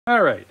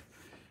All right,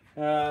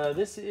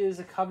 this is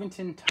a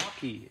Covington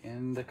TOKI,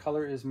 and the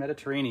color is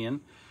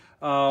Mediterranean.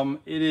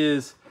 It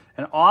is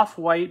an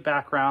off-white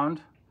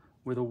background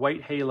with a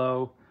white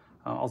halo.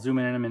 I'll zoom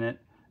in a minute,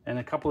 and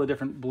a couple of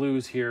different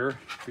blues here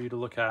for you to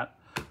look at.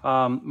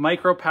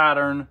 Micro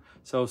pattern,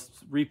 so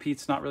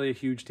repeats not really a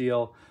huge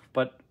deal,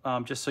 but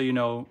just so you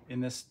know,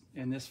 in this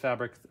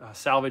fabric,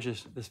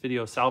 this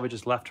video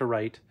salvages left to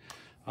right.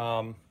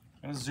 I'm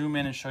going to zoom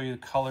in and show you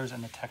the colors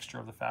and the texture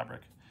of the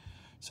fabric.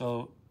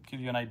 So give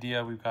you an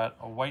idea, we've got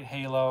a white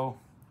halo,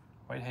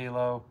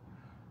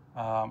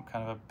 kind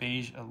of a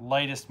beige, a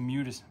lightest,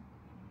 mutest,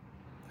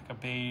 like a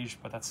beige,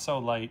 but that's so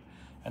light,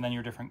 and then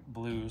your different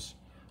blues.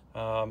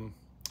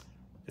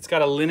 It's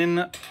got a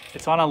linen,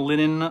 it's on a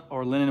linen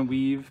or linen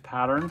weave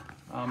pattern.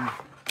 And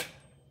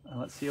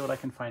let's see what I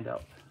can find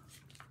out.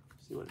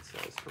 See what it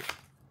says.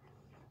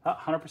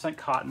 100%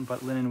 cotton,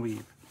 but linen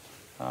weave.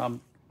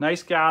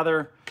 Nice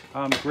gather,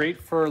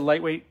 great for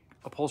lightweight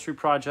upholstery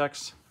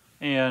projects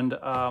and,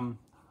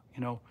 you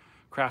know,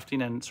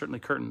 crafting and certainly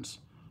curtains.